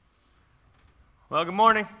Well, good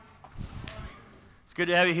morning. It's good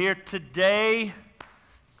to have you here today.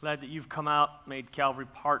 Glad that you've come out, made Calvary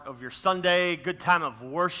part of your Sunday. Good time of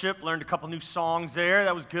worship. Learned a couple new songs there.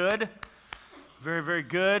 That was good. Very, very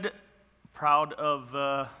good. Proud of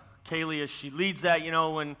Kaylee as she leads that. You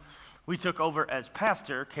know, when we took over as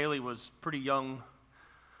pastor, Kaylee was pretty young,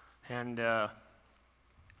 and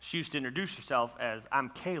she used to introduce herself as, "I'm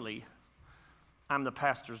Kaylee. I'm the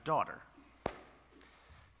pastor's daughter."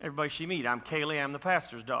 Everybody she meet, "I'm Kaylee, I'm the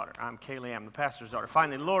pastor's daughter. I'm Kaylee, I'm the pastor's daughter."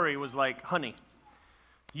 Finally, Lori was like, "Honey,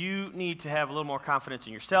 you need to have a little more confidence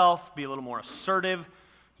in yourself, be a little more assertive.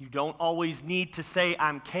 You don't always need to say,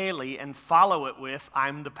 'I'm Kaylee,' and follow it with,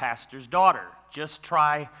 'I'm the pastor's daughter.' Just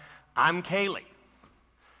try, 'I'm Kaylee.'"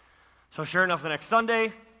 So sure enough, the next Sunday,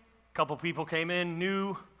 a couple people came in,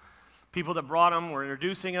 new people that brought them, were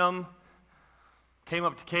introducing them, came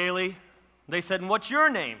up to Kaylee. They said, "And what's your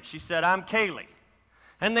name?" She said, "I'm Kaylee."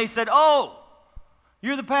 And they said, "Oh,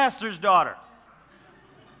 you're the pastor's daughter."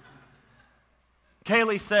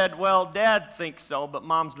 Kaylee said, "Well, Dad thinks so, but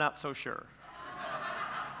Mom's not so sure."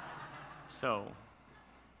 So,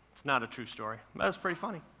 it's not a true story. But it's pretty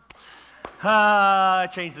funny. I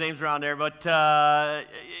changed the names around there, but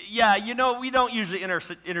yeah, you know, we don't usually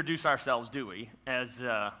introduce ourselves, do we? As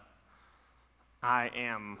I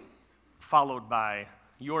am followed by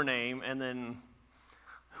your name and then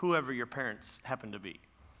whoever your parents happen to be.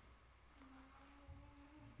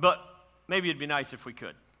 But maybe it'd be nice if we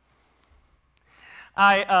could.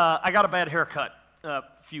 I got a bad haircut a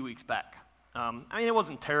few weeks back. I mean, it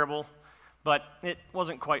wasn't terrible, but it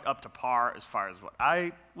wasn't quite up to par as far as what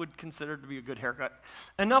I would consider to be a good haircut.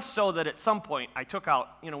 Enough so that at some point I took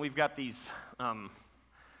out, you know, we've got these,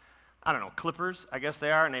 clippers, I guess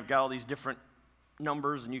they are, and they've got all these different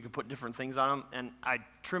numbers and you can put different things on them, and I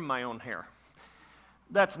trimmed my own hair.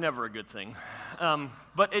 That's never a good thing.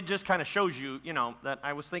 But it just kind of shows you, you know, that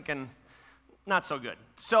I was thinking not so good.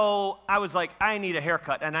 So I was like, I need a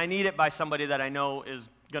haircut, and I need it by somebody that I know is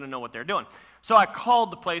going to know what they're doing. So I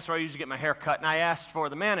called the place where I usually get my hair cut, and I asked for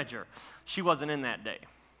the manager. She wasn't in that day.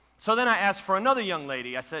 So then I asked for another young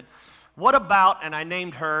lady. I said, "What about," and I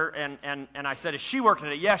named her, and I said, "Is she working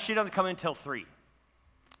today?" "Yeah, she doesn't come in until 3.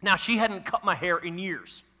 Now, she hadn't cut my hair in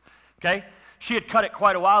years, okay? She had cut it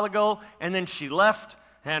quite a while ago, and then she left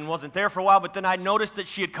and wasn't there for a while, but then I noticed that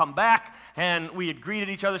she had come back, and we had greeted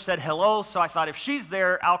each other, said hello, so I thought if she's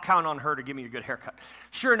there, I'll count on her to give me a good haircut.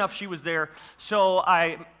 Sure enough, she was there, so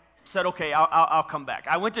I said, okay, I'll come back.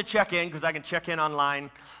 I went to check in, because I can check in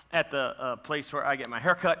online at the place where I get my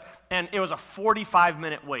haircut, and it was a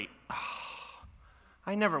 45-minute wait.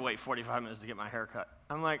 I never wait 45 minutes to get my haircut.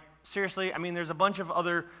 I'm like, seriously? I mean, there's a bunch of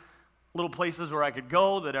other little places where I could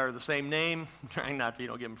go that are the same name. I'm trying not to,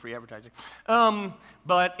 give them free advertising.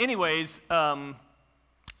 But anyways,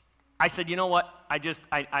 I said, you know what? I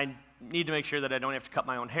need to make sure that I don't have to cut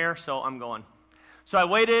my own hair, so I'm going. So I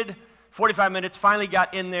waited 45 minutes, finally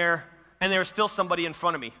got in there, and there was still somebody in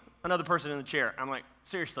front of me, another person in the chair. I'm like,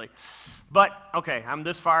 seriously? But, okay, I'm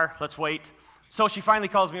this far, let's wait. So she finally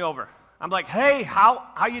calls me over. I'm like, "Hey,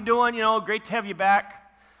 how you doing? You know, great to have you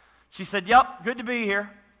back." She said, "Yep, good to be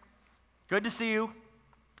here. Good to see you.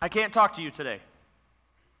 I can't talk to you today."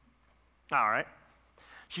 All right.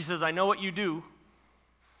 She says, "I know what you do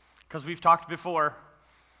because we've talked before,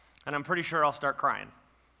 and I'm pretty sure I'll start crying."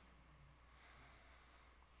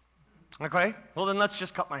 Okay, well then let's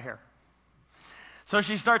just cut my hair. So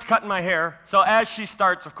she starts cutting my hair. So as she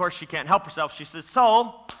starts, of course she can't help herself. She says,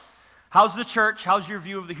 "So, how's the church? How's your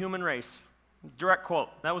view of the human race?" Direct quote.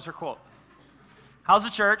 That was her quote. "How's the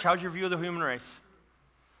church? How's your view of the human race?"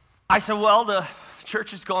 I said, "Well, the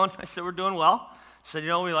church is going." I said, "We're doing well." I said, "You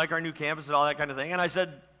know, we like our new campus and all that kind of thing." And I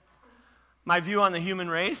said, "My view on the human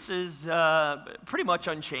race is pretty much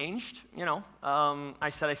unchanged, you know." I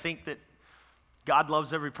said, "I think that God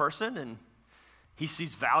loves every person, and he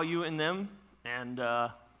sees value in them, and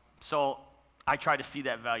so I try to see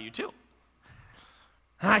that value too."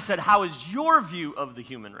 And I said, "How is your view of the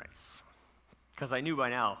human race?" Because I knew by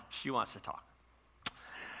now she wants to talk.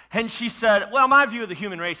 And she said, "Well, my view of the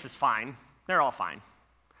human race is fine. They're all fine."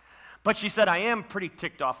 But she said, "I am pretty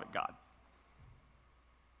ticked off at God."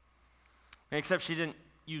 Except she didn't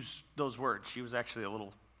use those words. She was actually a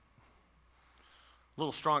little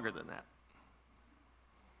stronger than that.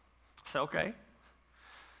 I said, "Okay."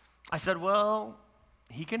 I said, "Well,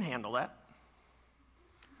 he can handle that.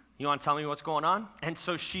 You want to tell me what's going on?" And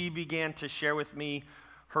so she began to share with me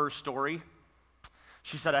her story.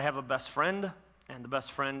 She said, "I have a best friend, and the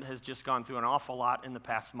best friend has just gone through an awful lot in the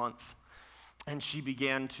past month." And she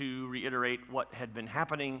began to reiterate what had been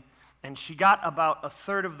happening. And she got about a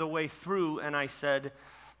third of the way through, and I said,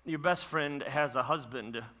 your best friend has a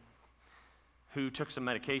husband who took some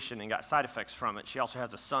medication and got side effects from it. She also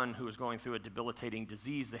has a son who was going through a debilitating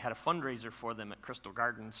disease. They had a fundraiser for them at Crystal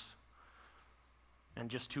Gardens. And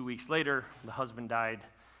just 2 weeks later, the husband died,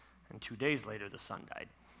 and 2 days later, the son died.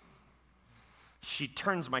 She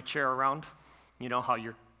turns my chair around. You know how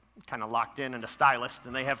you're kind of locked in and a stylist,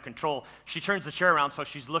 and they have control. She turns the chair around so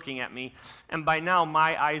she's looking at me, and by now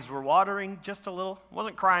my eyes were watering just a little. I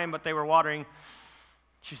wasn't crying, but they were watering.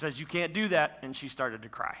 She says, "You can't do that," and she started to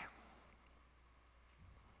cry.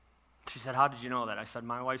 She said, "How did you know that?" I said,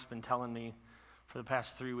 "My wife's been telling me for the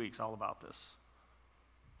past 3 weeks all about this."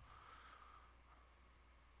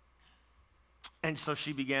 And so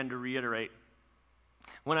she began to reiterate.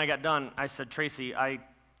 When I got done, I said, "Tracy, I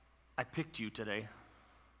picked you today.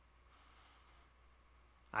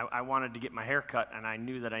 I wanted to get my hair cut, and I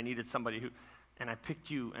knew that I needed somebody and I picked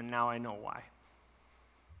you, and now I know why."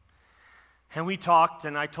 And we talked,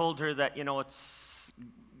 and I told her that,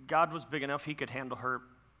 God was big enough, he could handle her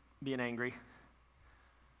being angry.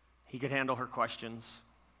 He could handle her questions.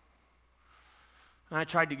 And I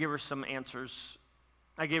tried to give her some answers.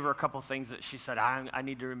 I gave her a couple things that she said, I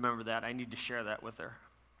need to remember that. I need to share that with her.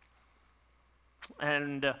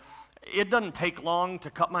 And it doesn't take long to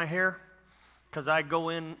cut my hair because I go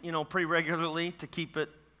in, pretty regularly to keep it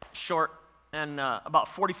short. And about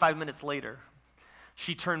 45 minutes later,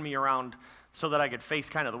 she turned me around so that I could face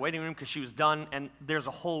kind of the waiting room because she was done. And there's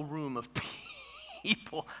a whole room of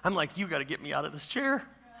people. I'm like, "You got to get me out of this chair."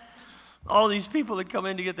 All these people that come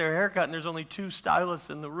in to get their hair cut, and there's only 2 stylists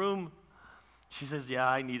in the room. She says, "Yeah,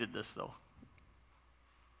 I needed this, though."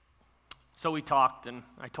 So we talked, and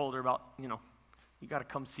I told her about, you got to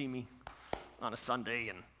come see me on a Sunday.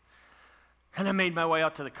 And I made my way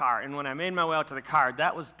out to the car. And when I made my way out to the car,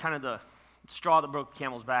 that was kind of the straw that broke the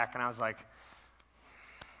camel's back. And I was like,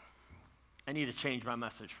 I need to change my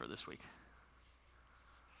message for this week.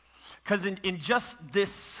 Because in just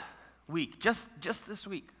this week, just this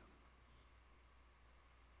week,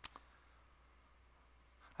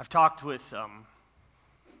 I've talked with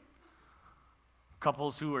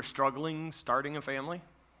couples who are struggling starting a family.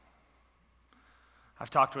 I've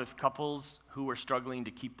talked with couples who are struggling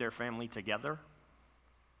to keep their family together.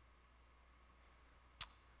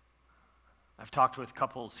 I've talked with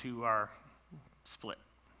couples who are split.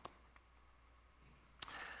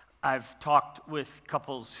 I've talked with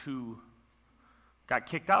couples who got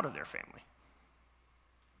kicked out of their family.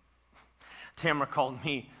 Tamara called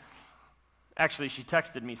me. Actually, she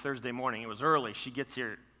texted me Thursday morning. It was early. She gets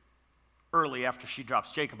here early after she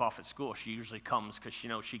drops Jacob off at school. She usually comes because she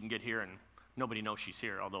knows she can get here and nobody knows she's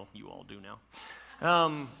here, although you all do now.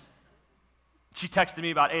 She texted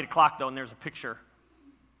me about 8 o'clock, though, and there's a picture.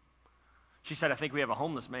 She said, "I think we have a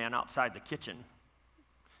homeless man outside the kitchen.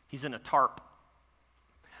 He's in a tarp.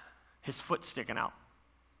 His foot's sticking out.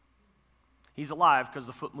 He's alive because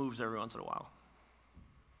the foot moves every once in a while."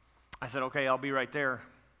 I said, "Okay, I'll be right there."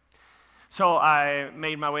 So I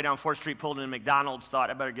made my way down 4th Street, pulled into McDonald's, thought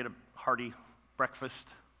I better get a hearty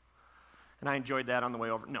breakfast. And I enjoyed that on the way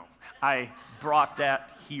over. No, I brought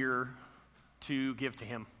that here to give to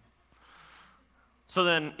him. So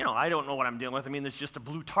then, I don't know what I'm dealing with. I mean, there's just a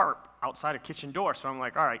blue tarp outside a kitchen door. So I'm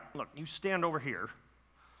like, "All right, look, you stand over here.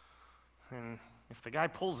 And if the guy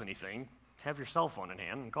pulls anything, have your cell phone in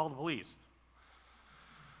hand and call the police.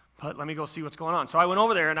 But let me go see what's going on." So I went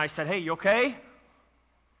over there and I said, "Hey, you okay?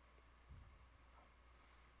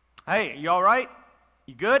 Hey, you all right?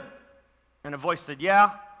 You good?" And a voice said,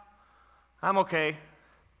 "Yeah, I'm okay."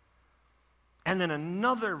 And then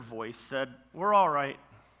another voice said, "We're all right."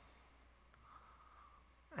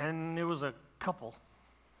 And it was a couple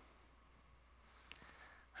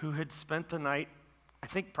who had spent the night, I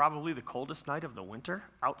think probably the coldest night of the winter,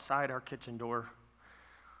 outside our kitchen door,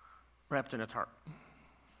 wrapped in a tarp.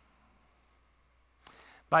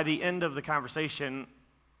 By the end of the conversation,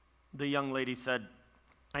 the young lady said,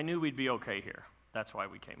 "I knew we'd be okay here. That's why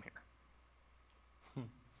we came here."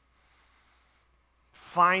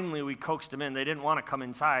 Finally, we coaxed them in. They didn't want to come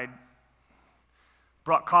inside.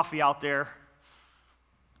 Brought coffee out there.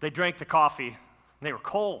 They drank the coffee. They were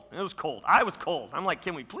cold. It was cold. I was cold. I'm like,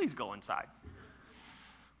 "Can we please go inside?"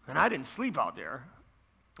 And I didn't sleep out there.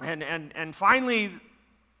 And finally,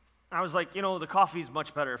 I was like, the coffee's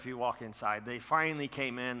much better if you walk inside. They finally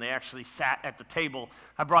came in. They actually sat at the table.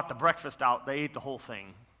 I brought the breakfast out. They ate the whole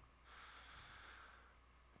thing.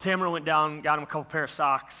 Tamara went down, got them a couple pair of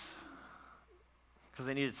socks because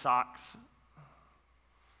they needed socks.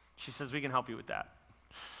 She says, "We can help you with that."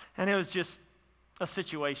 And it was just a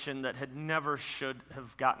situation that had never should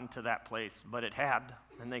have gotten to that place, but it had,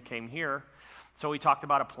 and they came here. So we talked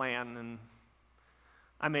about a plan, and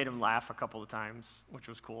I made them laugh a couple of times, which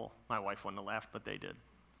was cool. My wife wouldn't have laughed, but they did.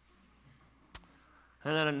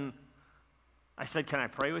 And then I said, "Can I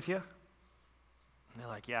pray with you?" And they're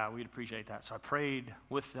like, "Yeah, we'd appreciate that." So I prayed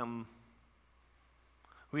with them.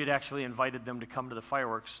 We had actually invited them to come to the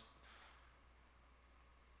fireworks.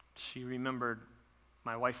 She remembered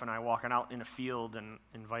my wife and I walking out in a field and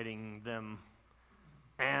inviting them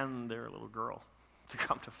and their little girl to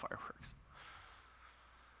come to fireworks.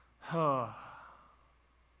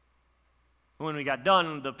 When we got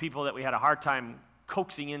done, the people that we had a hard time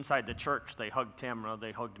coaxing inside the church, they hugged Tamara,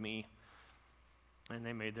 they hugged me, and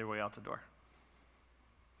they made their way out the door.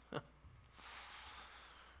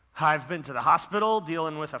 I've been to the hospital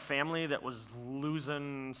dealing with a family that was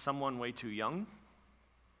losing someone way too young.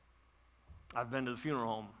 I've been to the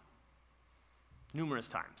funeral home numerous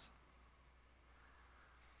times.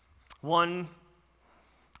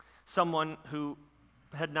 Someone who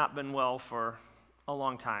had not been well for a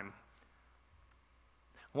long time.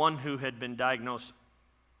 One who had been diagnosed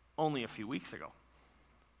only a few weeks ago.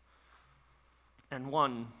 And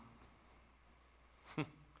one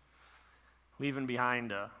leaving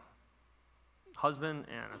behind a husband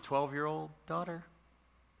and a 12-year-old daughter.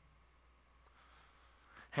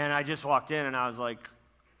 And I just walked in and I was like,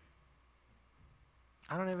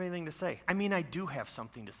 I don't have anything to say. I mean, I do have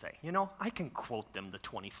something to say. You know, I can quote them the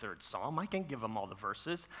 23rd Psalm. I can give them all the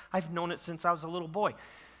verses. I've known it since I was a little boy.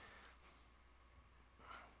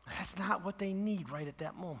 That's not what they need right at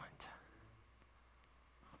that moment.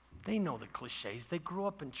 They know the cliches. They grew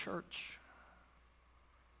up in church.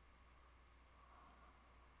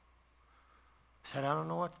 I said, I don't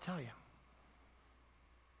know what to tell you.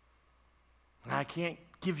 And I can't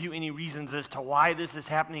give you any reasons as to why this is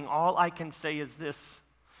happening. All I can say is this.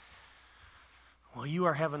 Well, you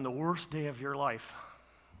are having the worst day of your life.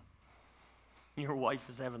 Your wife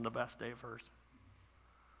is having the best day of hers.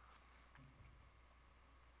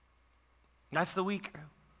 That's the week.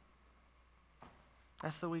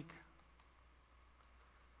 That's the week.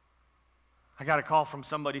 I got a call from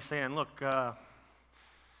somebody saying, look, I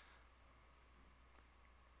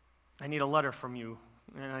need a letter from you,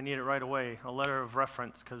 and I need it right away, a letter of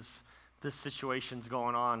reference, because this situation's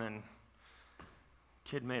going on, and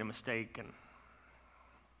kid made a mistake, and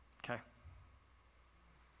okay.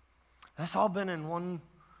 That's all been in 1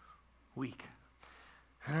 week.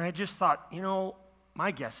 And I just thought, you know,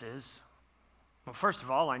 my guess is, well, first of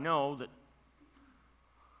all, I know that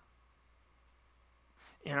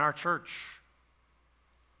in our church,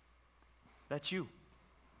 that's you.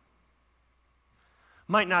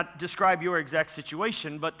 Might not describe your exact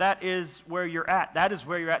situation, but that is where you're at. That is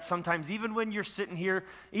where you're at sometimes, even when you're sitting here,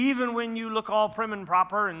 even when you look all prim and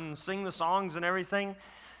proper and sing the songs and everything,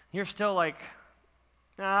 you're still like,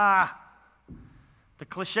 the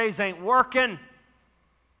cliches ain't working.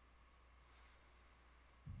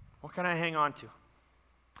 What can I hang on to?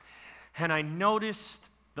 And I noticed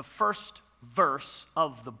the first verse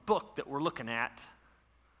of the book that we're looking at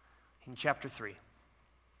in chapter 3.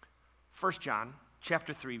 1 John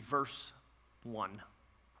chapter 3, verse 1.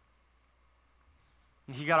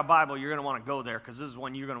 If you got a Bible, you're going to want to go there because this is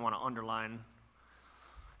one you're going to want to underline.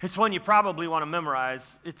 It's one you probably want to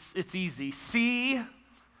memorize. It's easy. See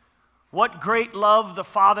what great love the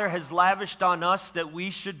Father has lavished on us that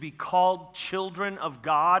we should be called children of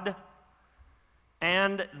God,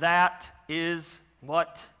 and that is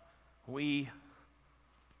what we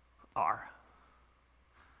are.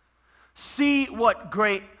 See what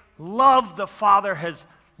great love the Father has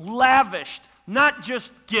lavished, not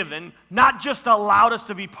just given, not just allowed us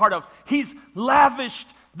to be part of. He's lavished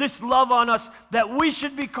this love on us that we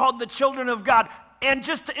should be called the children of God. And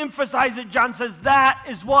just to emphasize it, John says that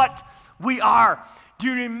is what we are. Do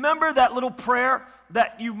you remember that little prayer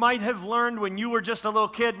that you might have learned when you were just a little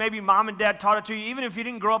kid? Maybe mom and dad taught it to you. Even if you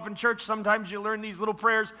didn't grow up in church, sometimes you learn these little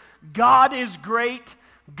prayers. God is great.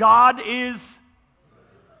 God is...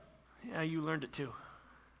 Yeah, you learned it too.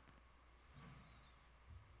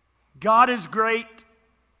 God is great.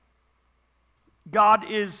 God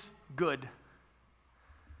is good.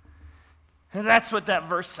 And that's what that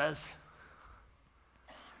verse says.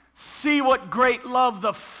 See what great love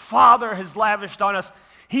the Father has lavished on us.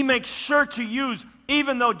 He makes sure to use,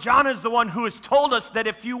 even though John is the one who has told us that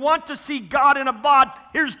if you want to see God in a bod,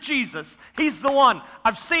 here's Jesus. He's the one.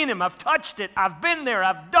 I've seen him. I've touched it. I've been there.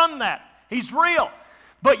 I've done that. He's real.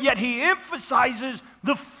 But yet he emphasizes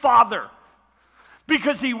the Father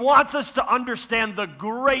because he wants us to understand the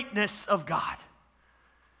greatness of God.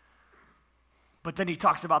 But then he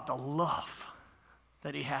talks about the love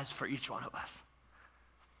that he has for each one of us.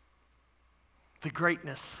 The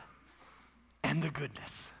greatness and the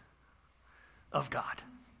goodness. of God.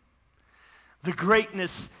 The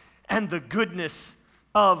greatness and the goodness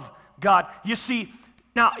of God. You see,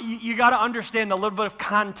 now you got to understand a little bit of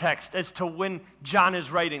context as to when John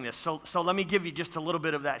is writing this. So let me give you just a little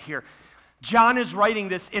bit of that here. John is writing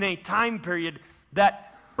this in a time period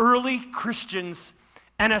that early Christians,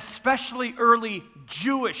 and especially early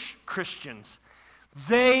Jewish Christians,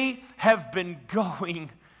 they have been going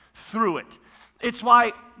through it. It's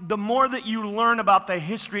why the more that you learn about the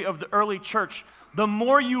history of the early church, the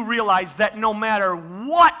more you realize that no matter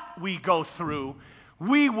what we go through,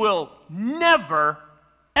 we will never,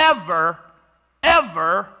 ever,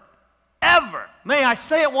 ever, ever, may I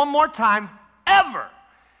say it one more time, ever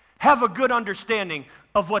have a good understanding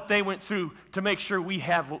of what they went through to make sure we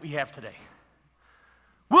have what we have today.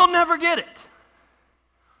 We'll never get it.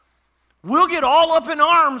 We'll get all up in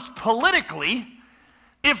arms politically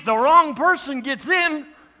if the wrong person gets in,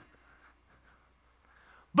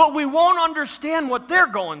 but we won't understand what they're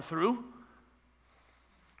going through,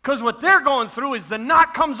 because what they're going through is the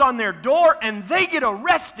knock comes on their door and they get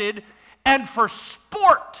arrested, and for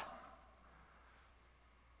sport,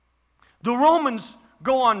 the Romans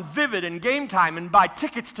go on Vivid and Game Time and buy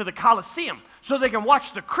tickets to the Colosseum so they can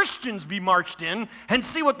watch the Christians be marched in and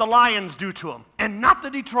see what the Lions do to them, and not the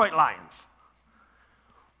Detroit Lions.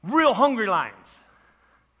 Real hungry Lions.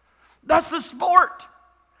 That's the sport.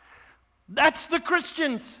 That's the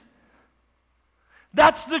Christians.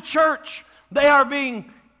 That's the church. They are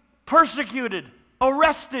being persecuted,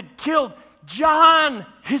 arrested, killed. John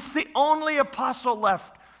is the only apostle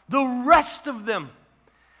left. The rest of them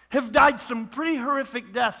have died some pretty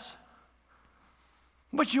horrific deaths.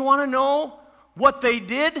 But you want to know what they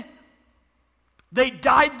did? They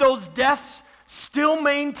died those deaths still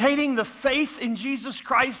maintaining the faith in Jesus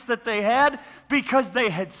Christ that they had, because they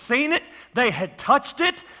had seen it, they had touched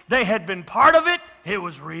it, they had been part of it. It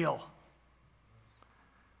was real.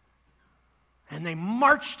 And they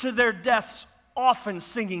marched to their deaths often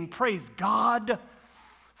singing, "Praise God,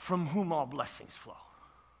 from whom all blessings flow."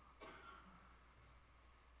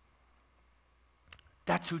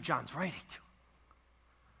 That's who John's writing to.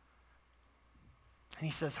 And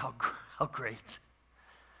he says, how great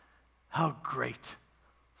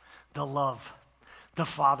the love the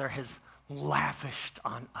Father has lavished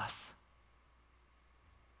on us.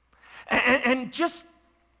 And just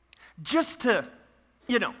to,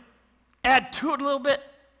 add to it a little bit,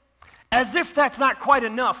 as if that's not quite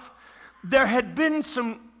enough, there had been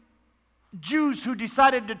some Jews who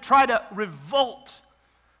decided to try to revolt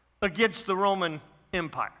against the Roman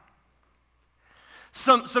Empire.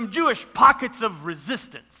 Some Jewish pockets of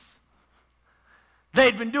resistance.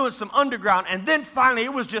 They'd been doing some underground, and then finally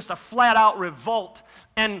it was just a flat-out revolt,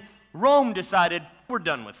 and Rome decided, we're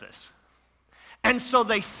done with this. And so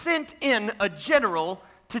they sent in a general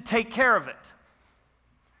to take care of it.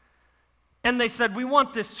 And they said, we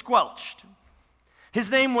want this squelched. His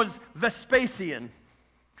name was Vespasian.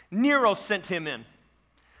 Nero sent him in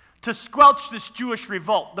to squelch this Jewish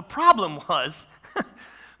revolt. The problem was,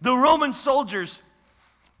 the Roman soldiers,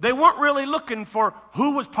 they weren't really looking for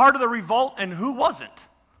who was part of the revolt and who wasn't.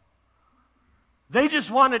 They just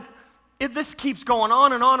wanted, this keeps going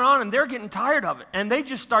on and on and on, and they're getting tired of it. And they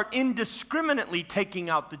just start indiscriminately taking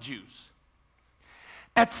out the Jews.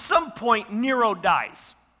 At some point, Nero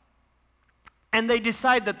dies. And they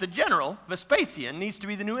decide that the general, Vespasian, needs to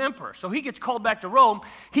be the new emperor. So he gets called back to Rome.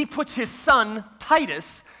 He puts his son,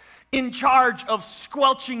 Titus, in charge of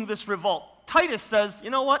squelching this revolt. Titus says, you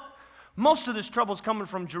know what? Most of this trouble is coming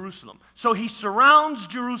from Jerusalem. So he surrounds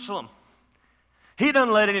Jerusalem. He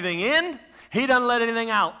doesn't let anything in. He doesn't let anything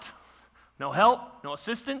out. No help, no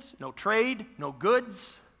assistance, no trade, no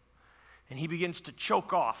goods. And he begins to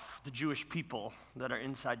choke off the Jewish people that are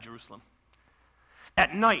inside Jerusalem.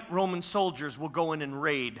 At night, Roman soldiers will go in and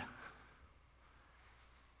raid,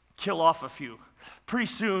 kill off a few. Pretty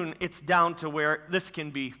soon, it's down to where this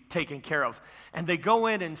can be taken care of. And they go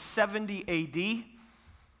in 70 A.D.,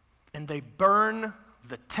 and they burn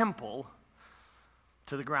the temple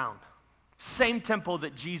to the ground. Same temple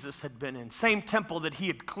that Jesus had been in. Same temple that he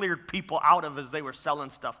had cleared people out of as they were selling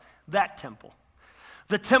stuff. That temple.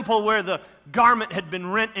 The temple where the garment had been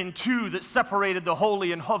rent in two that separated the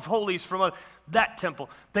holy and of holies from that temple.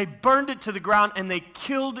 They burned it to the ground, and they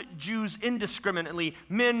killed Jews indiscriminately.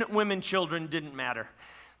 Men, women, children, didn't matter.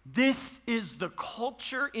 This is the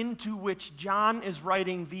culture into which John is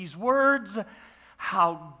writing these words.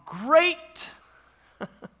 How great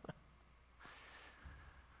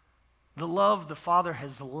the love the Father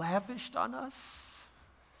has lavished on us,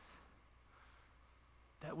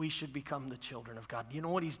 that we should become the children of God. You know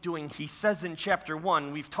what he's doing? He says in chapter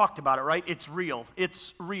 1, we've talked about it, right? It's real.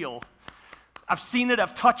 It's real. I've seen it,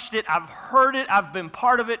 I've touched it, I've heard it, I've been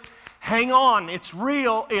part of it. Hang on, it's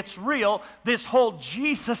real, it's real. This whole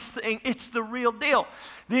Jesus thing, it's the real deal.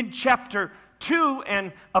 Then chapter 2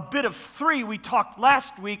 and a bit of 3, we talked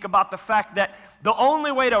last week about the fact that the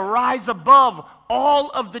only way to rise above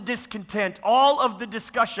all of the discontent, all of the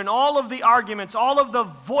discussion, all of the arguments, all of the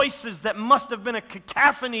voices that must have been a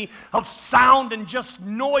cacophony of sound and just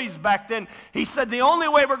noise back then, he said the only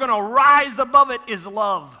way we're going to rise above it is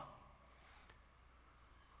love.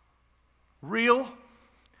 Real,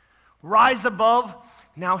 rise above.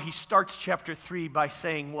 Now he starts chapter 3 by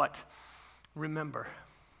saying what? Remember.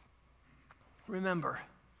 Remember.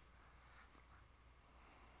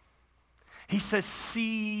 He says,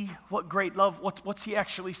 see what great love. What's he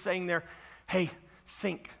actually saying there? Hey,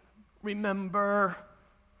 think. Remember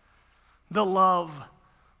the love,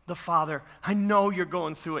 the Father. I know you're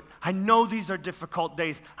going through it. I know these are difficult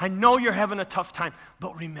days. I know you're having a tough time.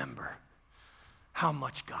 But remember how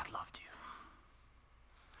much God loved you.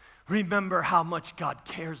 Remember how much God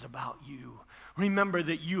cares about you. Remember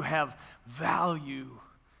that you have value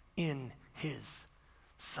in His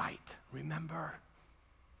sight. Remember.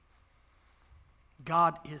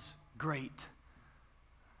 God is great.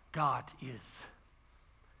 God is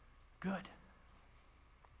good.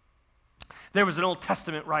 There was an Old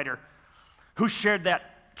Testament writer who shared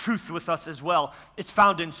that truth with us as well. It's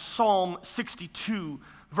found in Psalm 62,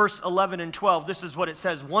 verse 11 and 12. This is what it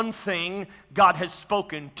says. One thing God has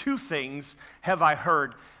spoken, two things have I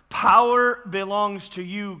heard. Power belongs to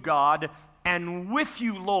you, God, and with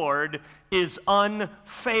you, Lord, is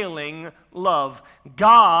unfailing love.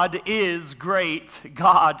 God is great.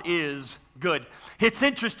 God is good. It's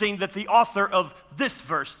interesting that the author of this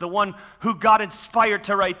verse, the one who God inspired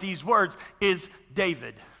to write these words, is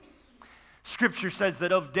David. Scripture says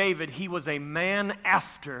that of David, he was a man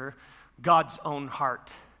after God's own heart.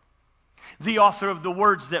 The author of the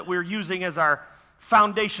words that we're using as our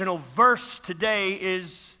foundational verse today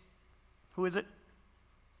is, who is it?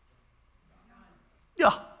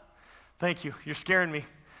 Yeah, thank you. You're scaring me.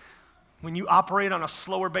 When you operate on a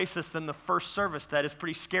slower basis than the first service, that is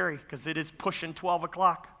pretty scary because it is pushing 12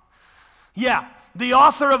 o'clock. Yeah, the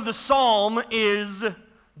author of the psalm is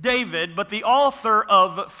David, but the author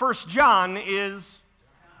of 1 John is,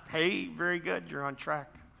 hey, very good, you're on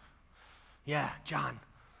track. Yeah, John.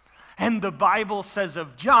 And the Bible says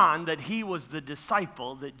of John that he was the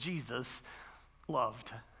disciple that Jesus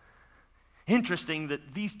loved. Interesting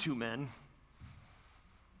that these two men,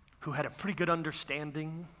 who had a pretty good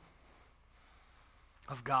understanding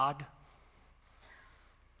of God,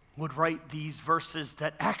 would write these verses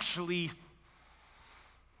that actually,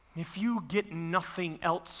 if you get nothing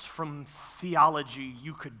else from theology,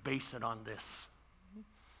 you could base it on this.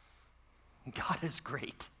 God is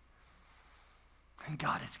great, and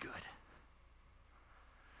God is good.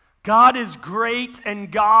 God is great,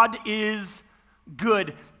 and God is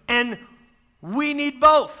good, and we need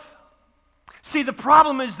both. See, the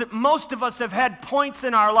problem is that most of us have had points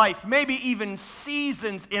in our life, maybe even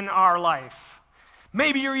seasons in our life.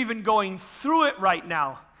 Maybe you're even going through it right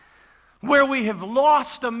now, where we have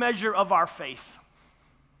lost a measure of our faith.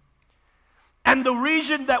 And the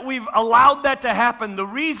reason that we've allowed that to happen, the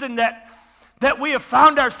reason that we have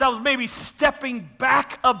found ourselves maybe stepping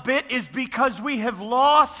back a bit is because we have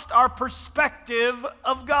lost our perspective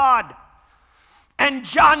of God. And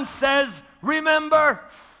John says, remember,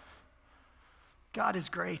 God is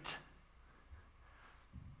great,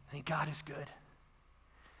 and God is good.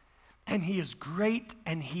 And He is great,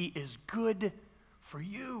 and He is good for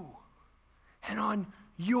you and on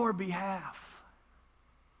your behalf.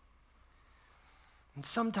 And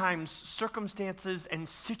sometimes circumstances and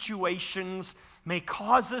situations may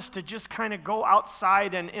cause us to just kind of go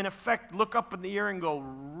outside and, in effect, look up in the air and go,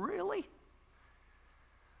 really?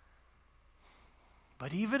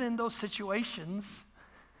 But even in those situations,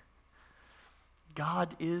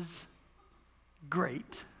 God is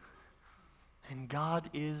great, and God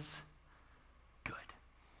is good.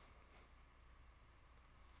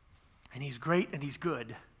 And He's great and He's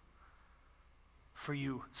good for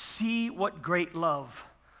you. See what great love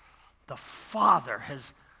the Father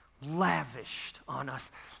has lavished on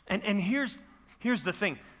us. And here's the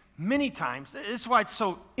thing. Many times, this is why it's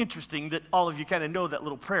so interesting that all of you kind of know that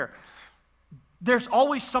little prayer. There's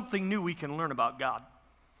always something new we can learn about God.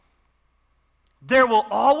 There will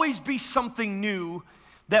always be something new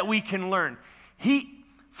that we can learn.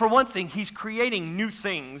 For one thing, He's creating new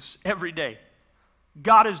things every day.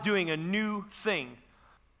 God is doing a new thing.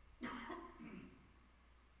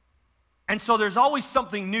 And so there's always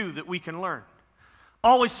something new that we can learn.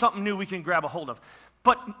 Always something new we can grab a hold of.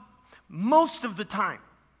 But most of the time,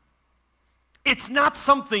 It's not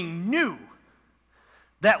something new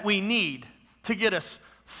that we need to get us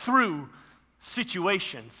through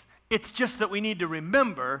situations. It's just that we need to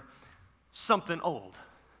remember something old,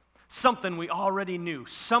 something we already knew,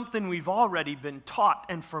 something we've already been taught.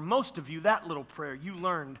 And for most of you, that little prayer you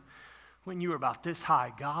learned when you were about this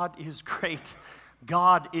high. God is great.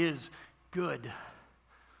 God is good.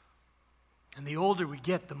 And the older we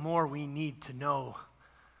get, the more we need to know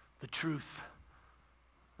the truth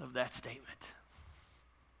of that statement.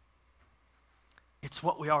 It's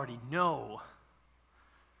what we already know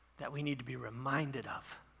that we need to be reminded of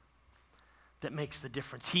that makes the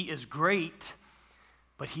difference. He is great,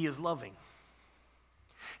 but he is loving.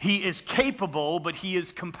 He is capable, but he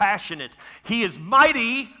is compassionate. He is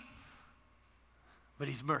mighty, but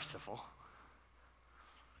he's merciful.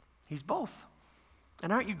 He's both.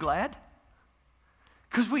 And aren't you glad?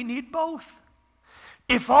 Because we need both.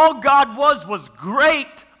 If all God was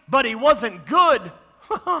great, but he wasn't good,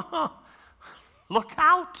 look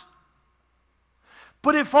out.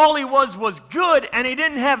 But if all he was good and he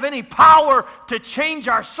didn't have any power to change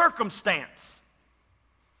our circumstance,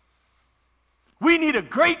 we need a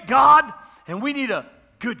great God and we need a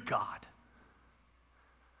good God.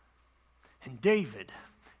 And David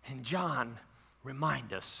and John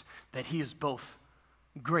remind us that he is both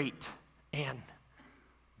great and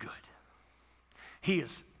good. He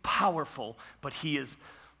is powerful, but he is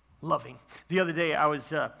loving. The other day, I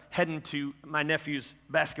was heading to my nephew's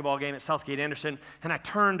basketball game at Southgate Anderson, and I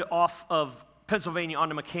turned off of Pennsylvania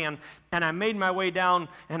onto McCann, and I made my way down,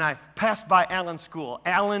 and I passed by Allen School,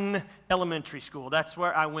 Allen Elementary School. That's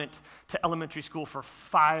where I went to elementary school for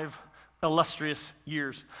 5 illustrious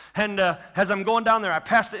years. And as I'm going down there, I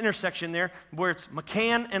passed the intersection there where it's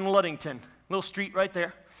McCann and Ludington, little street right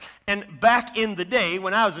there. And back in the day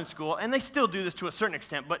when I was in school, and they still do this to a certain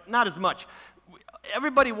extent, but not as much,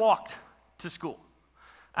 everybody walked to school.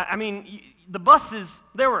 I mean, the buses,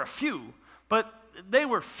 there were a few, but they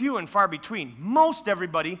were few and far between. Most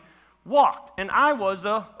everybody walked, and I was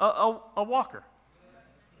a walker.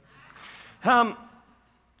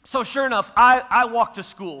 So sure enough, I walked to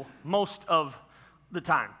school most of the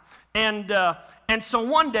time. And so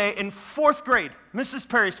one day in 4th grade, Mrs.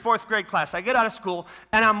 Perry's 4th grade class, I get out of school,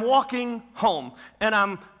 and I'm walking home, and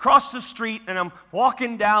I'm across the street, and I'm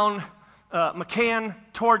walking down McCann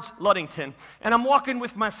towards Ludington, and I'm walking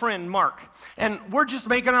with my friend Mark, and we're just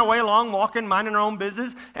making our way along, walking, minding our own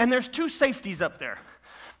business, and there's 2 safeties up there.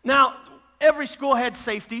 Now, every school had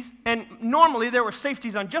safeties, and normally there were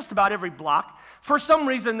safeties on just about every block. For some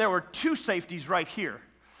reason, there were 2 safeties right here.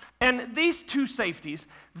 And these 2 safeties,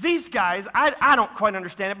 these guys, I don't quite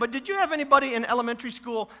understand it, but did you have anybody in elementary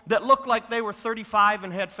school that looked like they were 35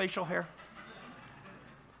 and had facial hair?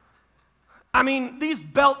 I mean, these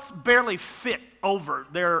belts barely fit over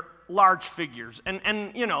their large figures.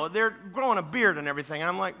 And you know, they're growing a beard and everything. And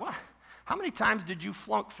I'm like, what? How many times did you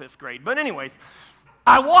flunk 5th grade? But anyways,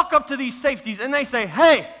 I walk up to these safeties, and they say,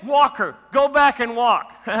 hey, Walker, go back and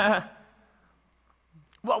walk.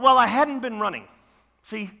 Well, I hadn't been running,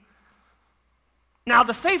 see? Now,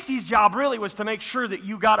 the safety's job really was to make sure that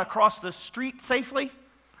you got across the street safely.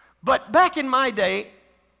 But back in my day,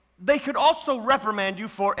 they could also reprimand you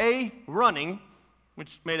for A, running,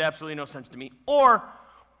 which made absolutely no sense to me, or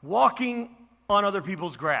walking on other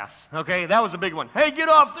people's grass. Okay, that was a big one. Hey, get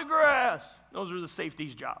off the grass. Those were the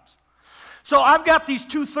safety's jobs. So I've got these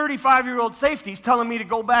 2 35-year-old safeties telling me to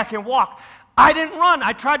go back and walk. I didn't run.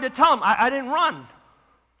 I tried to tell them I didn't run.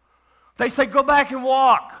 They said, go back and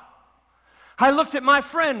walk. I looked at my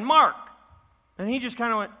friend, Mark, and he just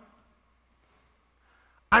kind of went,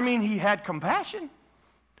 I mean, he had compassion.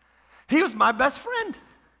 He was my best friend.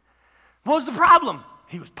 What was the problem?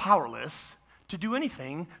 He was powerless to do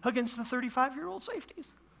anything against the 35-year-old safeties.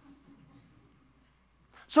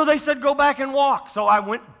 So they said, go back and walk. So I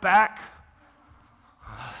went back,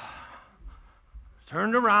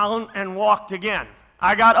 turned around, and walked again.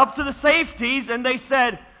 I got up to the safeties, and they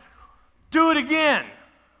said, do it again.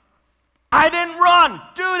 I didn't run.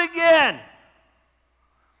 Do it again.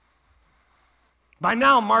 By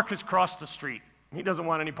now, Mark has crossed the street. He doesn't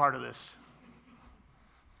want any part of this.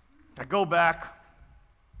 I go back.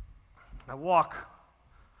 I walk.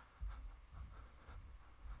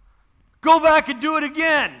 Go back and do it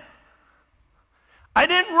again. I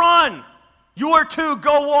didn't run. You are too.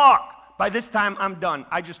 Go walk. By this time, I'm done.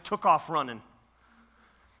 I just took off running.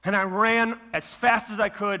 And I ran as fast as I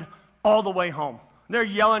could all the way home. They're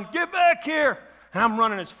yelling, get back here. And I'm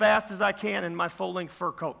running as fast as I can in my full-length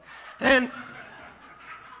fur coat. And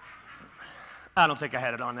I don't think I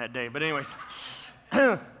had it on that day, but anyways.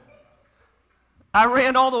 I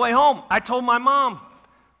ran all the way home. I told my mom.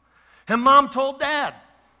 And Mom told Dad.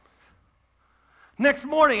 Next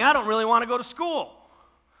morning, I don't really want to go to school.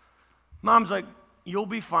 Mom's like, you'll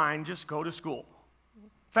be fine, just go to school. In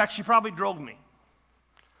fact, she probably drove me.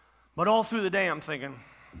 But all through the day, I'm thinking,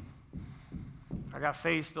 I got to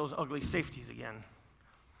face those ugly safeties again.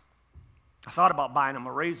 I thought about buying them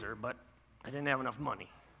a razor, but I didn't have enough money.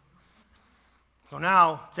 So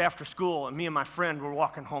now it's after school, and me and my friend were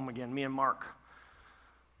walking home again, me and Mark.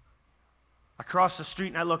 I cross the street,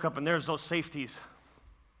 and I look up, and there's those safeties.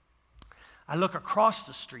 I look across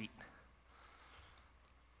the street,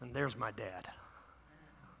 and there's my dad.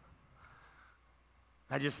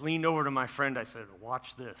 I just leaned over to my friend. I said,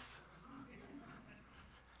 watch this.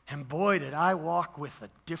 And boy, did I walk with a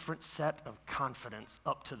different set of confidence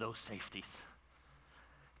up to those safeties.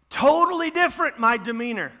 Totally different, my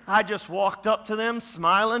demeanor. I just walked up to them,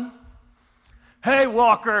 smiling. Hey,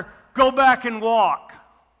 Walker, go back and walk.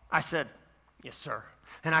 I said, yes, sir.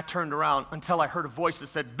 And I turned around until I heard a voice that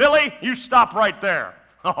said, Billy, you stop right there.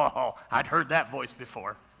 Oh, I'd heard that voice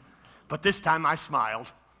before. But this time I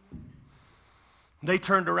smiled. They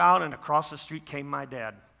turned around, and across the street came my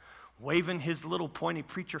dad, waving his little pointy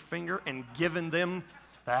preacher finger and giving them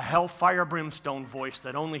the hellfire brimstone voice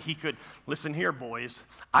that only he could. Listen here, boys.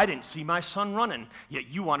 I didn't see my son running, yet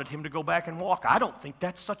you wanted him to go back and walk. I don't think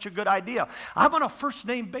that's such a good idea. I'm on a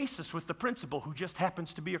first-name basis with the principal, who just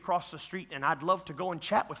happens to be across the street, and I'd love to go and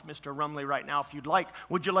chat with Mr. Rumley right now if you'd like.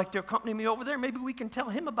 Would you like to accompany me over there? Maybe we can tell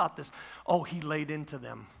him about this. Oh, he laid into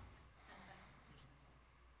them.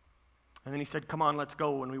 And then he said, come on, let's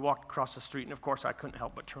go. And we walked across the street, and of course I couldn't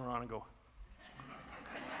help but turn around and go.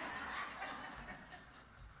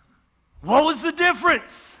 What was the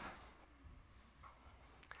difference?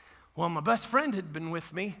 Well, my best friend had been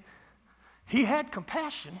with me. He had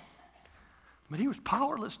compassion, but he was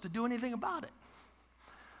powerless to do anything about it.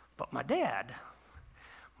 But my dad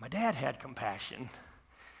had compassion,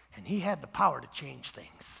 and he had the power to change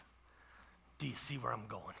things. Do you see where I'm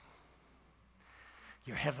going?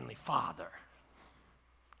 Your heavenly Father,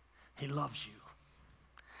 he loves you.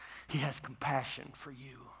 He has compassion for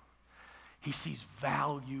you. He sees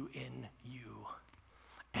value in you,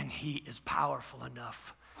 and he is powerful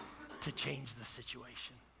enough to change the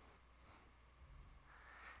situation.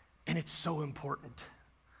 And it's so important.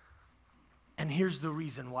 And here's the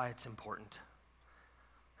reason why it's important.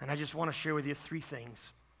 And I just want to share with you 3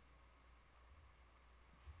 things.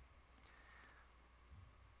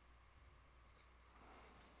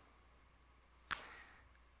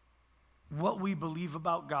 What we believe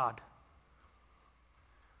about God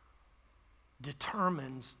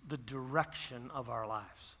determines the direction of our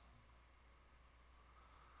lives.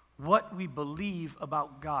 What we believe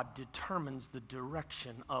about God determines the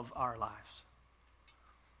direction of our lives.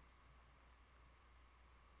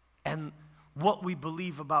 And what we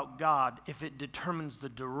believe about God, if it determines the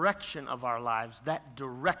direction of our lives, that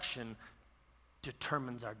direction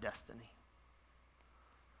determines our destiny.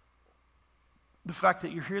 The fact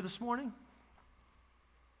that you're here this morning,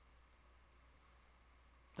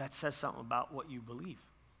 that says something about what you believe.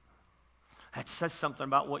 That says something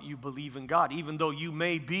about what you believe in God. Even though you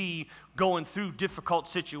may be going through difficult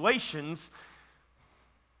situations,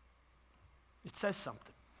 it says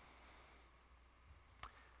something.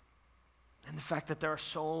 And the fact that there are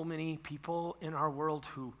so many people in our world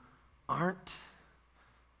who aren't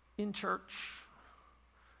in church,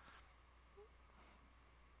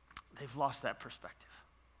 they've lost that perspective.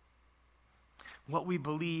 What we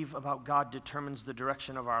believe about God determines the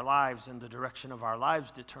direction of our lives, and the direction of our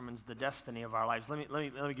lives determines the destiny of our lives. Let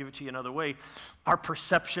me give it to you another way. Our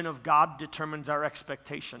perception of God determines our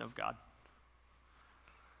expectation of God.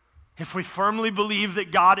 If we firmly believe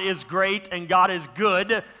that God is great and God is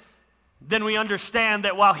good, then we understand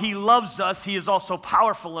that while he loves us, he is also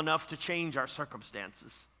powerful enough to change our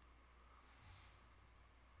circumstances.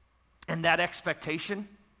 And that expectation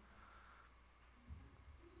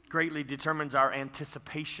greatly determines our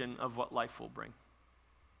anticipation of what life will bring.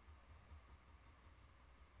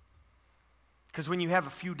 Because when you have a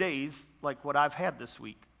few days, like what I've had this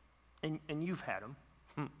week, and you've had them,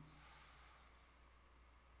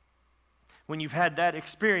 when you've had that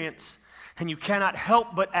experience, and you cannot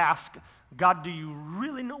help but ask, God, do you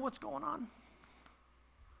really know what's going on?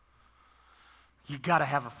 You got to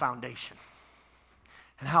have a foundation.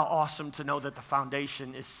 And how awesome to know that the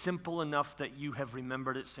foundation is simple enough that you have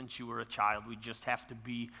remembered it since you were a child. We just have to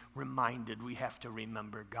be reminded. We have to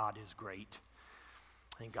remember God is great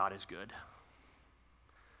and God is good.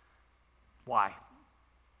 Why?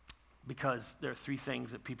 Because there are 3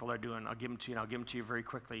 things that people are doing. I'll give them to you, and I'll give them to you very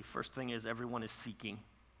quickly. First thing is everyone is seeking.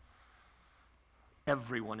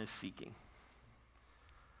 Everyone is seeking.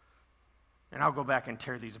 And I'll go back and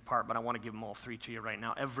tear these apart, but I want to give them all three to you right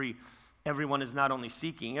now. Everyone is not only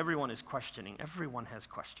seeking, everyone is questioning. Everyone has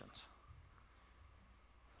questions.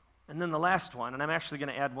 And then the last one, and I'm actually going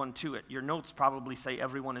to add one to it. Your notes probably say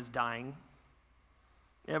everyone is dying.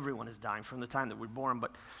 Everyone is dying from the time that we're born,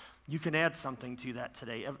 but you can add something to that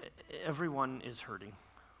today. Everyone is hurting.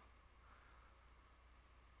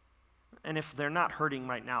 And if they're not hurting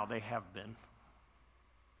right now, they have been.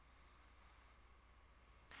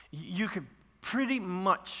 You could pretty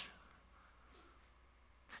much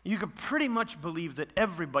believe that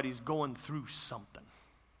everybody's going through something.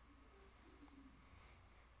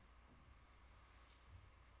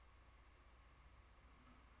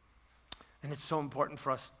 And it's so important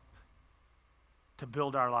for us to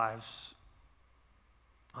build our lives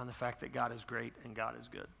on the fact that God is great and God is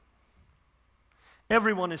good.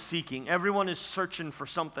 Everyone is seeking. Everyone is searching for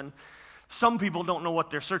something. Some people don't know what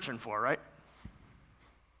they're searching for, right?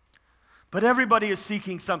 But everybody is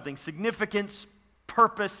seeking something. Significance,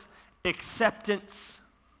 purpose, acceptance,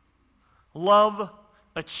 love,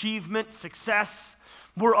 achievement, success.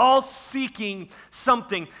 We're all seeking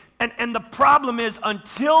something. And the problem is,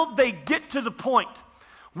 until they get to the point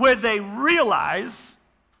where they realize,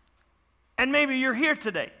 and maybe you're here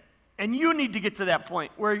today, and you need to get to that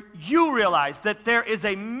point where you realize that there is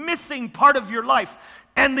a missing part of your life,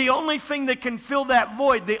 and the only thing that can fill that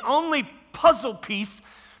void, the only puzzle piece,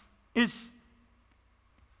 is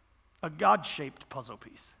a God-shaped puzzle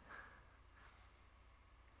piece.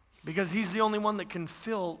 Because he's the only one that can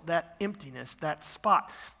fill that emptiness, that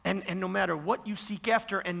spot. And no matter what you seek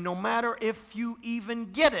after, and no matter if you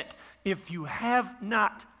even get it, if you have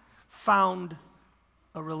not found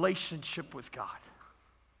a relationship with God,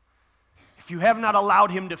 if you have not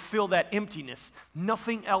allowed him to fill that emptiness,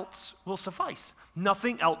 nothing else will suffice.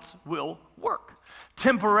 Nothing else will work.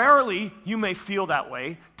 Temporarily, you may feel that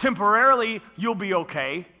way. Temporarily, you'll be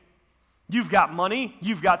okay. You've got money,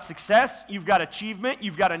 you've got success, you've got achievement,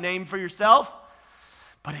 you've got a name for yourself,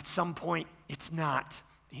 but at some point, it's not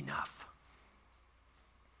enough.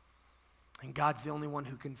 And God's the only one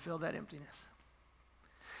who can fill that emptiness.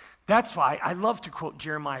 That's why I love to quote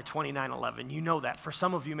Jeremiah 29:11. You know that. For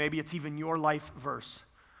some of you, maybe it's even your life verse.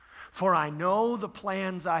 For I know the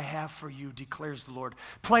plans I have for you, declares the Lord.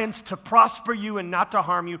 Plans to prosper you and not to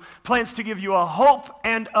harm you. Plans to give you a hope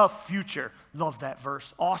and a future. Love that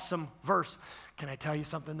verse. Awesome verse. Can I tell you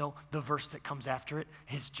something, though? The verse that comes after it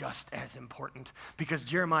is just as important. Because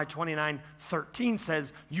Jeremiah 29:13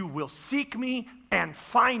 says, you will seek me and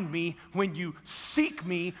find me when you seek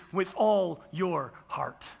me with all your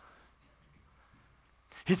heart.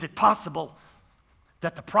 Is it possible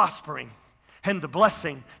that the prospering and the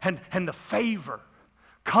blessing and the favor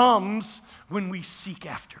comes when we seek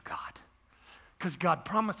after God? Because God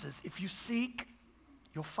promises, if you seek,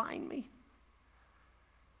 you'll find me.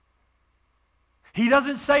 He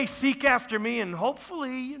doesn't say, seek after me and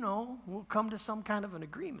hopefully, we'll come to some kind of an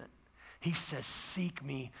agreement. He says, seek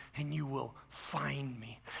me and you will find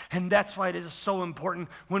me. And that's why it is so important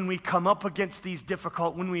when we come up against these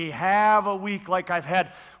when we have a week like I've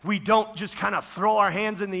had, we don't just kind of throw our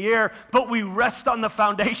hands in the air, but we rest on the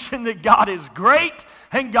foundation that God is great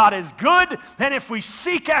and God is good. And if we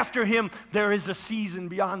seek after him, there is a season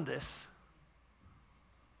beyond this.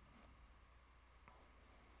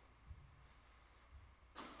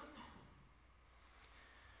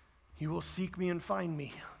 You will seek me and find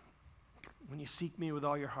me when you seek me with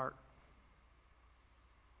all your heart.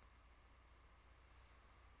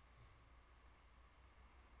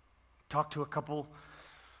 Talk to a couple.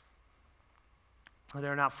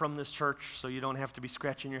 They're not from this church, so you don't have to be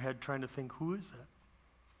scratching your head trying to think, who is that?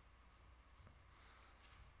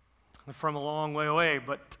 They're from a long way away,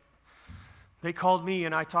 but they called me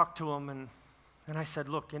and I talked to them and I said,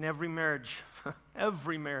 look, in every marriage,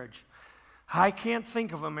 I can't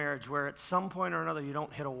think of a marriage where at some point or another you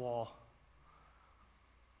don't hit a wall.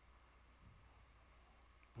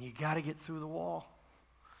 You got to get through the wall.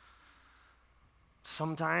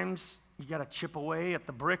 Sometimes you got to chip away at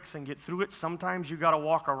the bricks and get through it. Sometimes you got to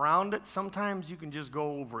walk around it. Sometimes you can just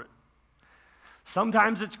go over it.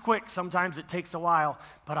 Sometimes it's quick. Sometimes it takes a while.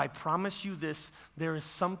 But I promise you this, there is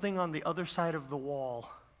something on the other side of the wall.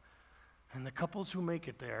 And the couples who make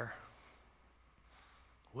it there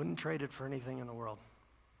wouldn't trade it for anything in the world.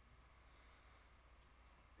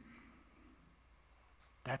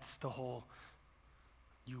 That's the whole,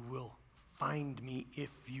 you will find me if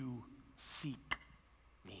you seek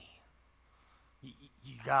me.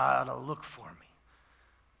 You gotta look for me.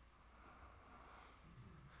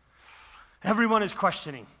 Everyone is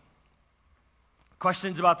questioning.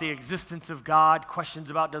 Questions about the existence of God, questions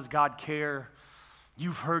about does God care,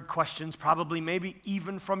 You've heard questions probably maybe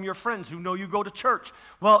even from your friends who know you go to church.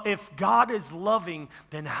 Well, if God is loving,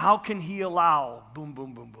 then how can he allow boom,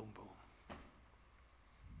 boom, boom, boom, boom?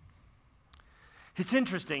 It's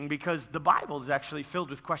interesting because the Bible is actually filled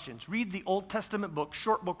with questions. Read the Old Testament book,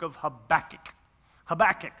 short book of Habakkuk.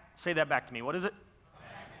 Habakkuk. Say that back to me. What is it?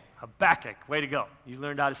 Habakkuk. Way to go. You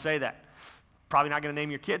learned how to say that. Probably not going to name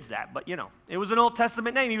your kids that, but it was an Old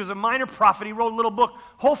Testament name. He was a minor prophet. He wrote a little book.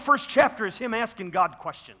 Whole first chapter is him asking God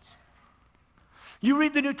questions. You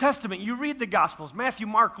read the New Testament. You read the Gospels, Matthew,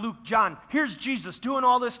 Mark, Luke, John. Here's Jesus doing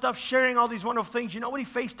all this stuff, sharing all these wonderful things. You know what he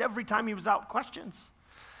faced every time he was out? Questions.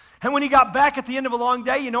 And when he got back at the end of a long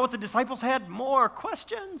day, you know what the disciples had? More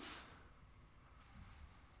questions.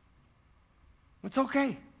 It's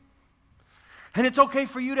okay. And it's okay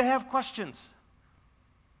for you to have questions.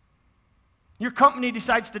 Your company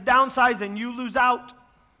decides to downsize and you lose out.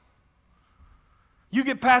 You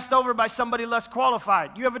get passed over by somebody less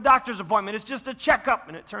qualified. You have a doctor's appointment. It's just a checkup,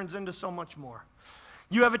 and it turns into so much more.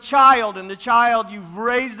 You have a child, and the child, you've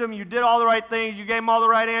raised them, you did all the right things, you gave them all the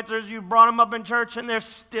right answers, you brought them up in church, and they're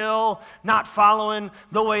still not following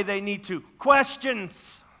the way they need to.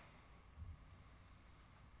 Questions.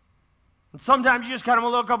 And sometimes you just kind of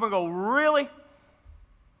look up and go, really?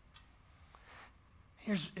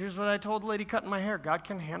 Here's what I told the lady cutting my hair. God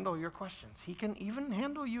can handle your questions. He can even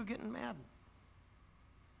handle you getting mad.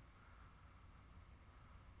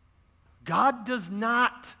 God does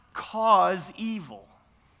not cause evil,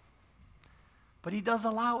 but he does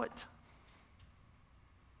allow it.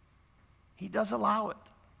 He does allow it.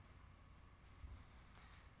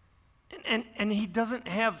 And he doesn't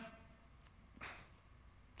have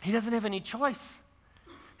any choice.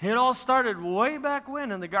 It all started way back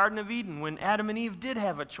when in the Garden of Eden, when Adam and Eve did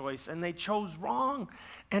have a choice and they chose wrong.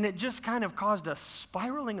 And it just kind of caused a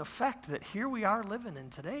spiraling effect that here we are living in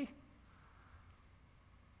today.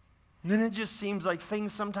 And then it just seems like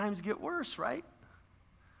things sometimes get worse, right?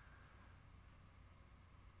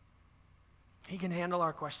 He can handle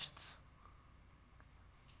our questions.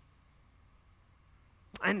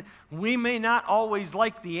 And we may not always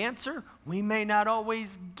like the answer. We may not always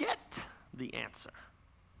get the answer.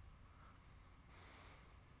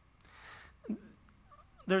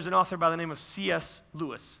 There's an author by the name of C.S.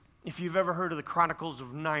 Lewis. If you've ever heard of the Chronicles of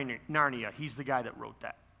Narnia, he's the guy that wrote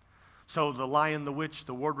that. So The Lion, the Witch,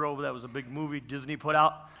 the Wardrobe, that was a big movie Disney put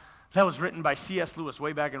out. That was written by C.S. Lewis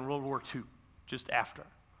way back in World War II, just after.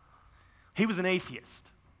 He was an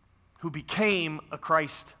atheist who became a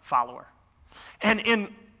Christ follower. And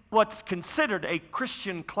in what's considered a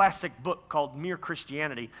Christian classic book called Mere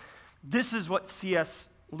Christianity, this is what C.S.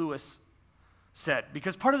 Lewis said.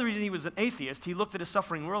 Because part of the reason he was an atheist, he looked at a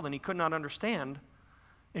suffering world and he could not understand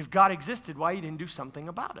if God existed, why he didn't do something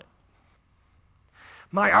about it.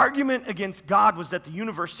 My argument against God was that the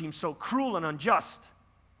universe seemed so cruel and unjust.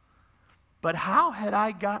 But how had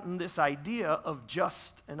I gotten this idea of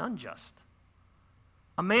just and unjust?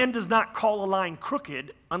 A man does not call a line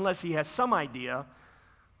crooked unless he has some idea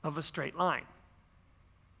of a straight line.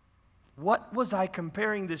 What was I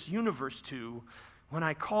comparing this universe to when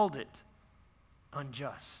I called it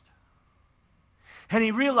unjust? And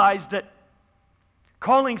he realized that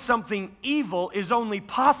calling something evil is only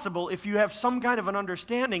possible if you have some kind of an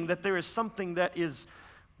understanding that there is something that is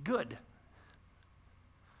good.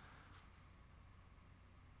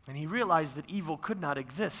 And he realized that evil could not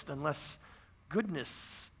exist unless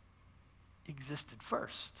goodness existed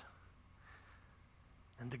first.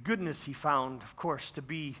 And the goodness he found, of course, to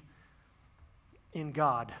be in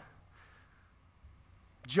God.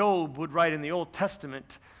 Job would write in the Old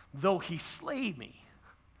Testament, though he slay me,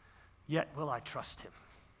 yet will I trust him.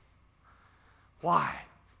 Why?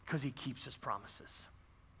 Because he keeps his promises.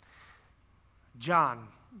 John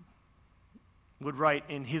would write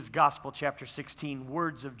in his Gospel, chapter 16,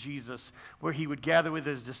 words of Jesus, where he would gather with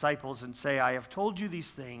his disciples and say, I have told you these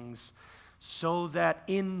things so that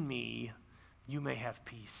in me you may have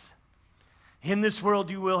peace. In this world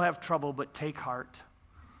you will have trouble, but take heart.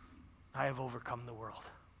 I have overcome the world.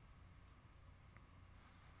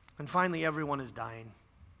 And finally, everyone is dying.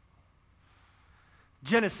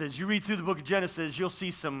 Genesis, you read through the book of Genesis, you'll see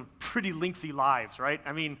some pretty lengthy lives, right?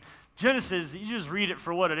 I mean, Genesis, you just read it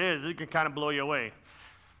for what it is, it can kind of blow you away.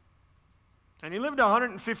 And he lived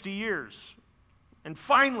 150 years, and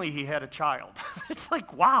finally he had a child. It's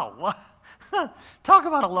like, wow, what? Talk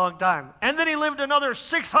about a long time. And then he lived another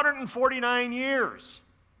 649 years.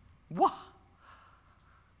 What?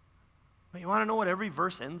 But you want to know what every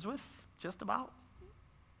verse ends with? Just about.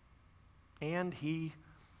 And he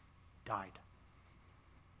died.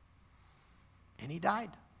 And he died.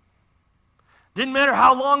 Didn't matter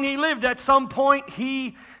how long he lived, at some point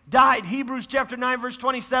he died. Hebrews chapter 9, verse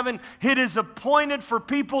 27, it is appointed for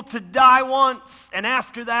people to die once, and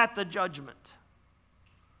after that, the judgment.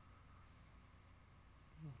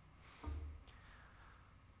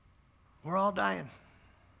 We're all dying.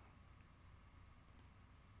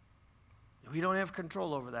 We don't have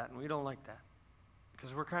control over that, and we don't like that,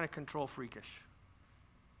 because we're kind of control freakish.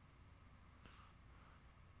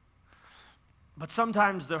 But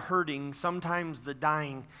sometimes the hurting, sometimes the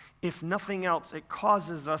dying, if nothing else, it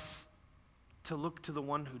causes us to look to the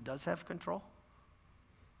one who does have control.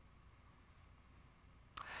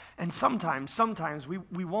 And sometimes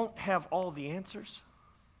we won't have all the answers.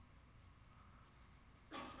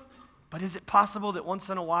 But is it possible that once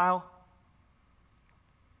in a while,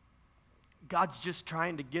 God's just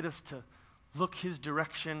trying to get us to look his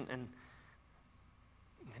direction and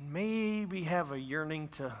maybe have a yearning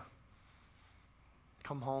to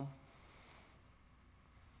come home?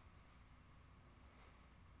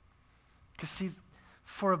 Because see,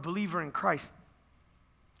 for a believer in Christ,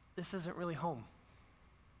 this isn't really home.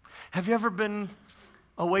 Have you ever been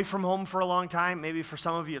away from home for a long time? Maybe for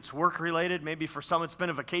some of you it's work related. Maybe for some it's been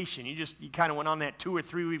a vacation. You kind of went on that 2 or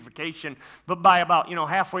 3 week vacation. But by about,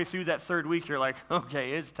 halfway through that third week, you're like,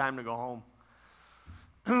 okay, it's time to go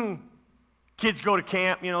home. Kids go to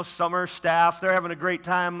camp, summer staff. They're having a great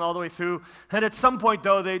time all the way through. And at some point,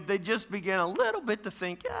 though, they just begin a little bit to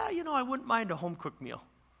think, I wouldn't mind a home-cooked meal.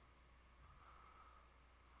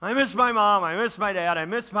 I miss my mom. I miss my dad. I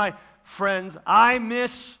miss my friends. I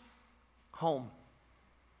miss home.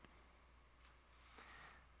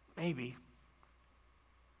 Maybe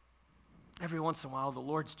every once in a while, the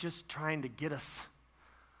Lord's just trying to get us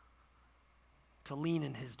to lean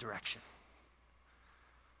in his direction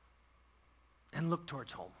and look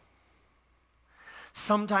towards home.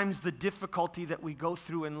 Sometimes the difficulty that we go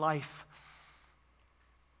through in life,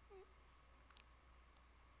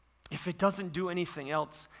 if it doesn't do anything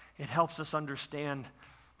else, it helps us understand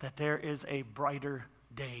that there is a brighter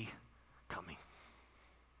day coming.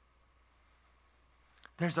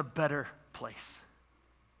 There's a better place.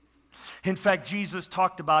 In fact, Jesus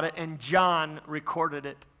talked about it, and John recorded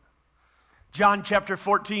it. John chapter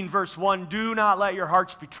 14, verse 1, do not let your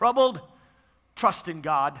hearts be troubled. Trust in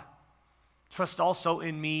God. Trust also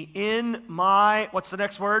in me. In my, what's the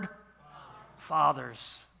next word?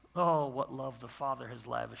 Fathers. Oh, what love the Father has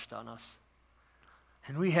lavished on us.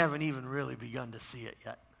 And we haven't even really begun to see it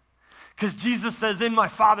yet. Because Jesus says, in my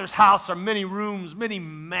Father's house are many rooms, many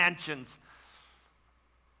mansions.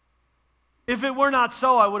 If it were not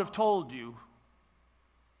so, I would have told you.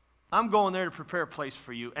 I'm going there to prepare a place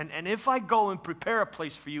for you. And if I go and prepare a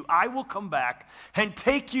place for you, I will come back and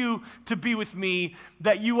take you to be with me,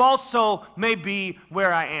 that you also may be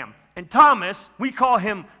where I am. And Thomas, we call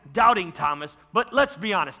him Doubting Thomas, but let's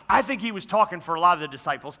be honest. I think he was talking for a lot of the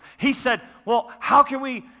disciples. He said, well, how can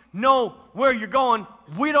we know where you're going?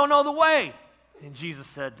 We don't know the way. And Jesus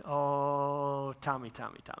said, oh, Tommy.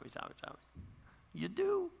 You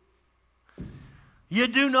do. You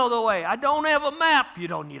do know the way. I don't have a map. You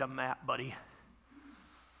don't need a map, buddy.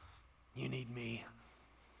 You need me.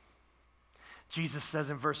 Jesus says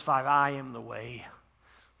in verse 5, I am the way,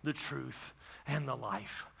 the truth, and the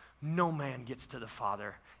life. No man gets to the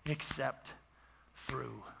Father except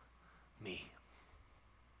through me.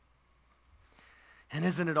 And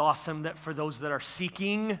isn't it awesome that for those that are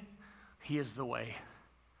seeking, he is the way.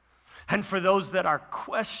 And for those that are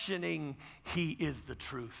questioning, he is the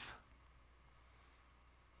truth.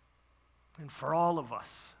 And for all of us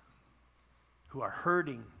who are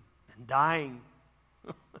hurting and dying,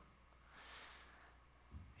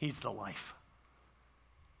 he's the life.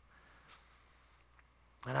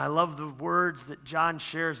 And I love the words that John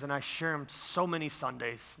shares, and I share them so many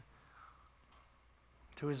Sundays.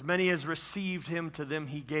 To as many as received him, to them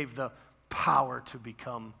he gave the power to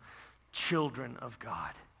become children of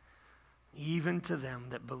God, even to them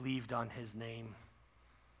that believed on his name.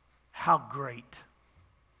 How great.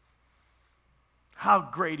 How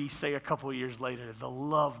great, he say a couple of years later, the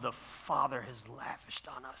love the Father has lavished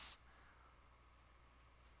on us,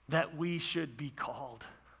 that we should be called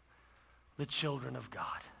the children of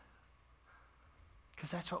God.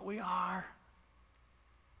 Because that's what we are.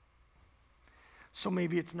 So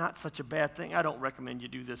maybe it's not such a bad thing. I don't recommend you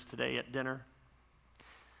do this today at dinner.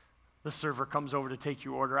 The server comes over to take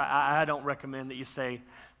your order. I don't recommend that you say,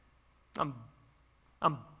 I'm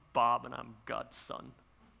Bob and I'm God's son.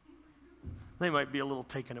 They might be a little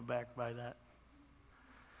taken aback by that.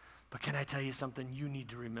 But can I tell you something? You need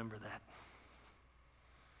to remember that.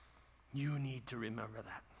 You need to remember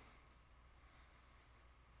that.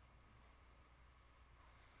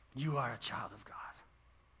 You are a child of God.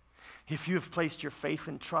 If you have placed your faith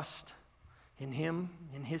and trust in him,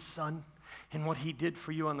 in his son, in what he did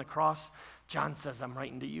for you on the cross, John says, I'm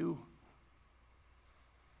writing to you.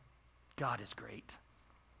 God is great.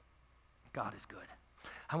 God is good.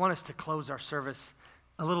 I want us to close our service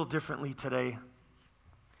a little differently today.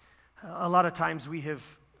 A lot of times we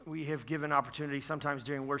have given opportunity, sometimes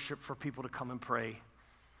during worship, for people to come and pray.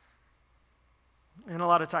 And a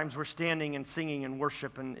lot of times we're standing and singing and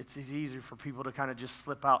worship, and it's easy for people to kind of just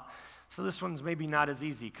slip out. So this one's maybe not as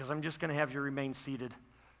easy, because I'm just going to have you remain seated.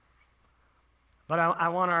 But I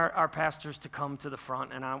want our pastors to come to the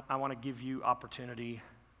front, and I want to give you opportunity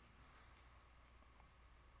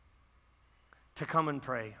to come and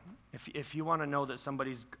pray. If you want to know that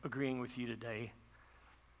somebody's agreeing with you today,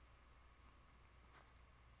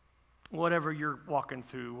 whatever you're walking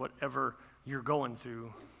through, whatever you're going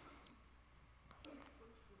through,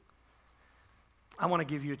 I want to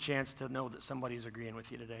give you a chance to know that somebody's agreeing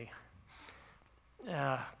with you today.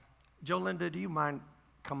 Jolinda, do you mind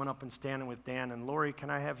coming up and standing with Dan? And Lori,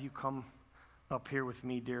 can I have you come up here with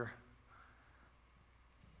me, dear?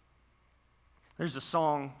 There's a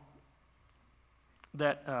song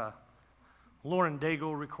that Lauren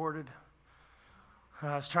Daigle recorded.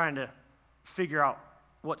 I was trying to figure out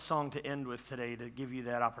what song to end with today to give you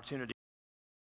that opportunity.